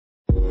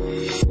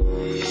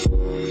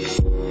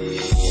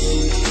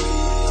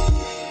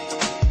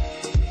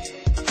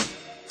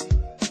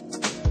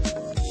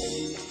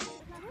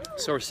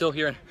So we're still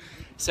here in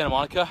Santa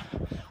Monica.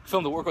 We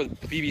filmed the work with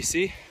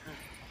BBC.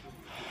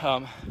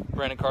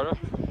 Brandon Carter.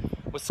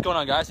 What's going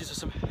on, guys? These are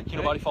some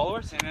Kinobody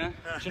followers. Hey, man.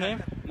 What's your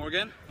name?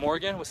 Morgan.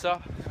 Morgan, what's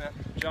up? Hey,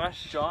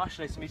 Josh. Josh,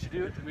 nice to meet you,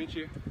 dude. Good to meet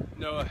you.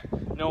 Noah.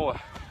 Noah.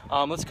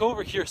 Let's go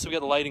over here so we got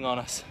the lighting on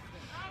us.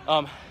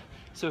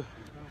 So,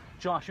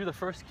 Josh, you're the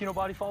first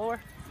Kinobody follower?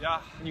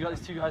 Yeah. And you got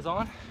these two guys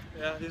on?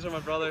 Yeah, these are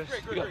my brothers.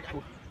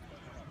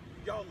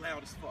 Y'all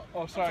loud as fuck.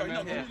 Oh, sorry,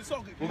 man.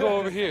 No, We'll go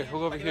over here.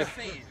 We'll go over here.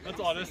 That's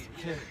honest.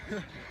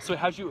 So,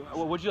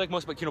 what did you like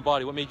most about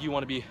Kinobody? What made you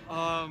want to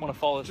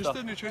follow this just stuff?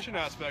 the nutrition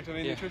aspect. I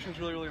mean, Yeah. nutrition's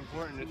really, really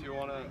important if you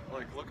want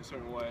to look a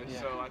certain way. Yeah.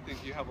 So I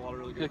think you have a lot of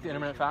really You good. like the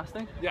intermittent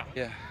fasting? Yeah.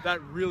 Yeah.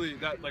 That really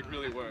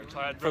works.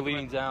 For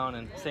leaning down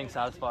and staying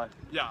satisfied.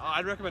 Yeah,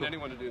 I'd recommend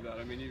anyone to do that.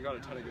 I mean, you got a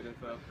ton of good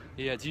info.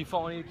 Yeah. Do you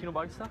follow any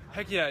Kinobody stuff?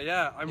 Heck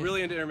yeah. I'm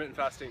really into intermittent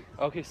fasting.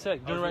 Okay,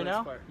 sick. Doing it right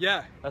now?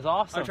 Yeah. That's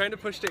awesome. I'm trying to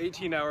push to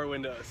 18-hour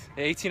windows.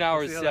 18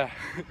 hours. See how Yeah.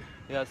 Yeah,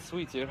 that's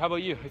sweet, dude. How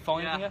about you? Are you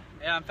following anything yet?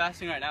 Yeah, I'm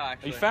fasting right now, Are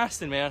actually. you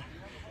fasting, man?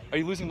 Are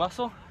you losing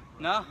muscle?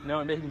 No? No,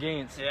 and making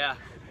gains. Yeah.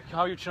 How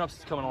are your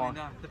chin-ups coming along?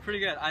 No, they're pretty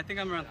good. I think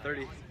I'm around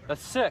 30.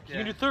 That's sick. You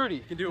Yeah. can do 30.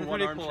 You can do a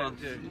Pretty one-arm cool. chin,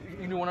 too. You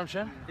can do one arm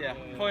chin? Yeah.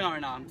 Probably not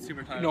right now. I'm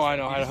super tired. No, I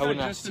know. I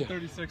wouldn't ask Just you. to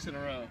 36 in a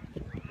row.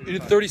 You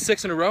did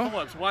 36 in a row?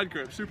 Pull-ups, wide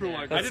grip, super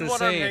wide grip. I That's did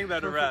one arm insane. hang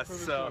that to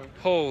rest, so.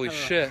 Holy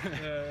shit.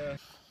 Yeah.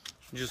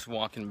 Just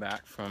walking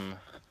back from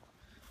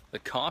the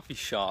coffee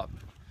shop,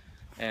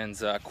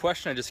 and a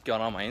question I just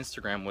got on my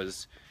Instagram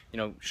was,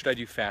 should I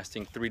do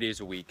fasting 3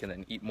 days a week and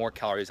then eat more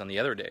calories on the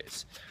other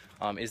days?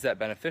 Is that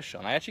beneficial?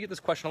 And I actually get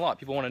this question a lot.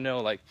 People want to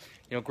know,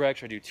 Greg,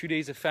 should I do 2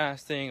 days of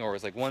fasting, or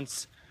is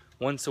once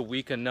a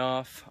week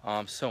enough?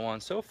 So on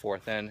and so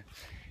forth. And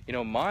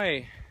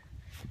my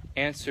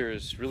answer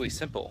is really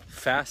simple: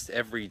 fast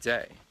every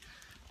day.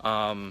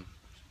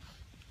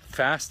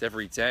 Fast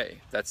every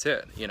day. That's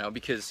it.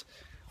 Because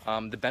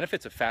the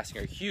benefits of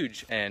fasting are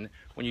huge, and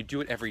when you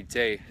do it every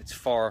day, it's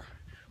far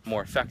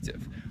more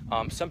effective.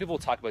 Some people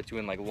talk about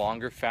doing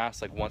longer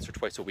fasts, once or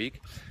twice a week,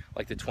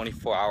 like the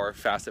 24-hour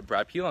fast that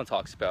Brad Pilon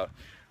talks about.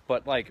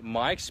 But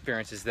my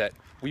experience is that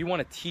we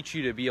want to teach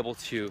you to be able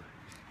to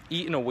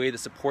eat in a way that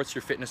supports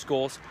your fitness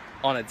goals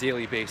on a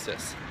daily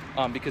basis.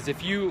 Because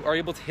if you are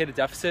able to hit a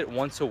deficit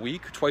once a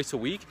week, twice a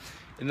week,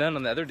 and then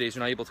on the other days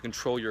you're not able to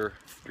control your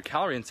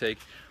calorie intake,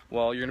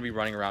 well, you're going to be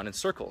running around in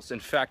circles. In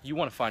fact, you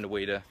want to find a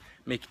way to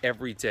make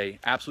every day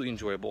absolutely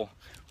enjoyable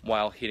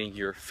while hitting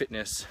your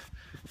fitness,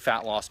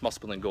 fat loss, muscle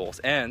building goals.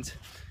 And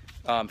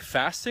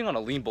fasting on a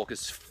lean bulk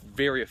is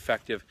very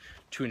effective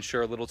to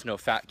ensure little to no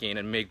fat gain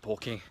and make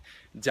bulking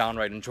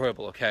downright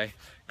enjoyable, okay?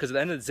 Because at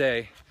the end of the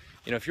day,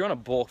 if you're on a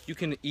bulk, you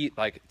can eat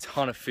a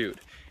ton of food,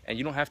 and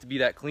you don't have to be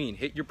that clean.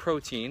 Hit your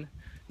protein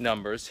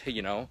numbers,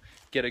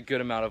 get a good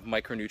amount of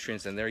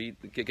micronutrients in there,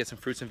 get some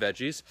fruits and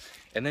veggies,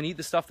 and then eat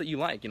the stuff that you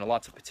like,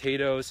 lots of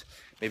potatoes.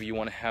 Maybe you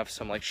want to have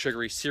some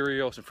sugary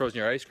cereal, some frozen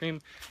yogurt ice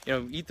cream.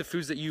 Eat the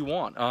foods that you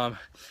want. And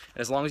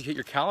as long as you hit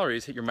your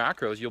calories, hit your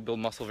macros, you'll build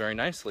muscle very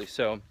nicely.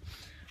 So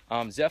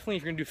definitely,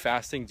 if you're gonna do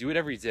fasting, do it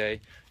every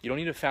day. You don't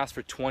need to fast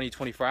for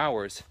 24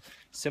 hours.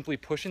 Simply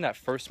pushing that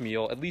first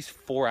meal at least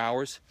 4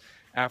 hours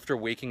after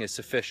waking is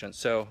sufficient.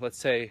 So let's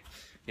say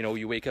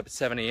you wake up at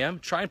 7 a.m.,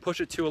 try and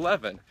push it to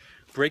 11.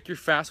 Break your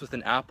fast with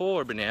an apple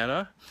or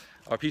banana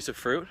or a piece of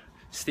fruit.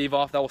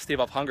 That will stave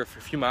off hunger for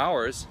a few more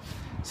hours.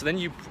 So then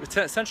you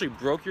essentially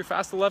broke your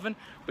fast 11,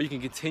 but you can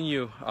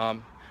continue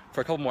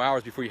for a couple more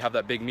hours before you have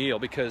that big meal.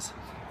 Because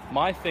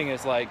my thing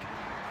is the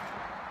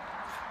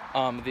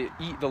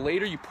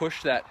later you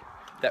push that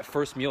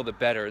first meal, the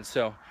better. And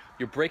so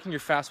you're breaking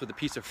your fast with a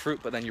piece of fruit,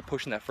 but then you're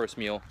pushing that first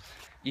meal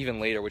even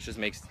later, which just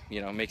makes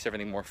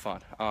everything more fun.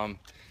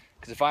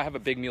 Because if I have a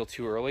big meal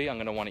too early, I'm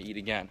gonna want to eat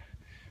again.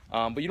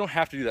 But you don't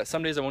have to do that.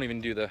 Some days I won't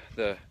even do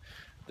the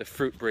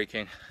fruit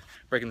breaking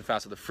the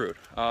fast with the fruit.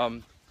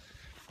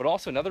 But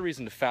also another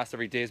reason to fast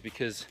every day is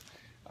because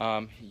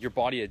your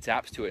body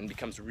adapts to it and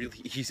becomes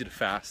really easy to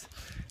fast.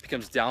 It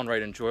becomes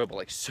downright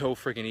enjoyable, so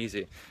freaking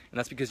easy. And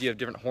that's because you have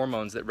different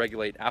hormones that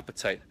regulate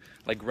appetite,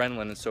 like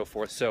ghrelin and so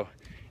forth. So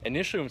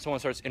initially when someone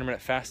starts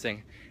intermittent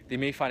fasting, they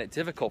may find it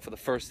difficult for the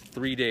first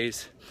 3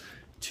 days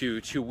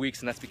to 2 weeks,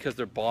 and that's because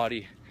their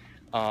body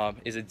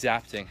is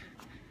adapting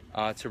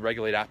to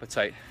regulate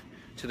appetite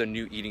to their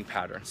new eating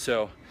pattern.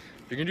 So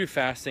if you're gonna do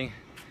fasting,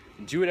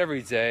 do it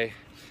every day.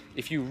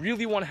 If you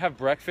really want to have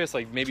breakfast,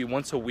 maybe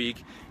once a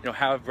week,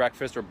 have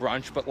breakfast or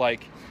brunch, but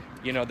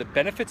the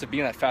benefits of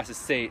being in that fasted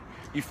state,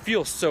 you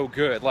feel so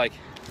good.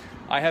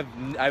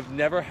 I've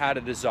never had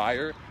a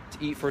desire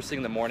to eat first thing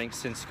in the morning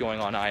since going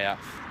on IF.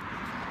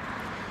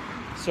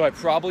 So I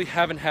probably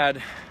haven't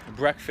had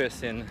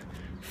breakfast in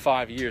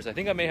 5 years. I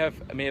think I may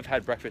have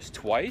had breakfast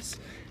twice,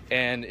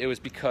 and it was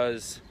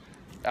because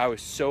I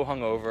was so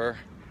hungover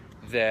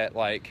that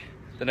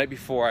the night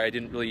before I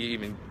didn't really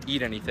even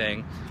eat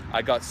anything.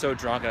 I got so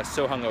drunk and I was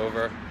so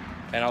hungover,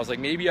 and I was like,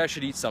 maybe I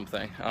should eat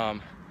something.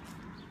 And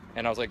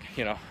I was like,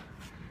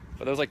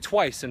 but that was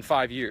twice in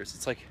 5 years.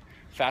 It's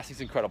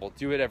fasting's incredible.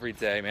 Do it every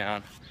day,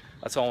 man.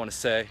 That's all I want to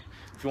say.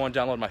 If you want to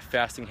download my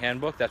fasting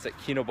handbook, that's at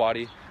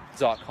Kinobody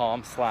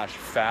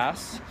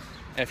kinobody.com/fast.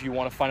 And if you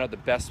want to find out the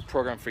best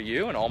program for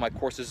you, and all my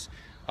courses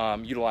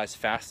utilize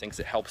fasting because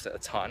it helps a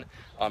ton.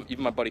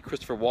 Even my buddy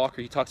Christopher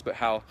Walker, he talks about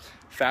how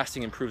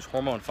fasting improves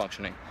hormone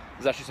functioning.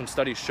 There's actually some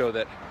studies show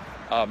that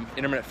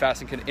intermittent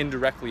fasting can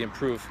indirectly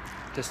improve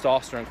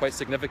testosterone quite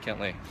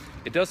significantly.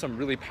 It does some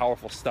really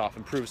powerful stuff,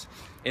 improves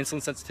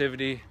insulin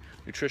sensitivity,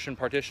 nutrition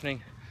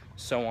partitioning,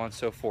 so on and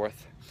so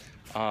forth.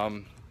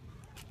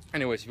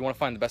 Anyways, if you want to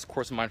find the best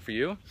course of mine for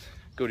you,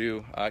 go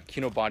to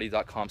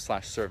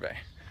kinobody.com/survey.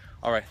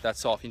 All right,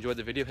 that's all. If you enjoyed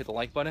the video, hit the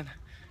like button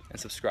and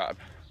subscribe.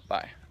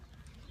 Bye.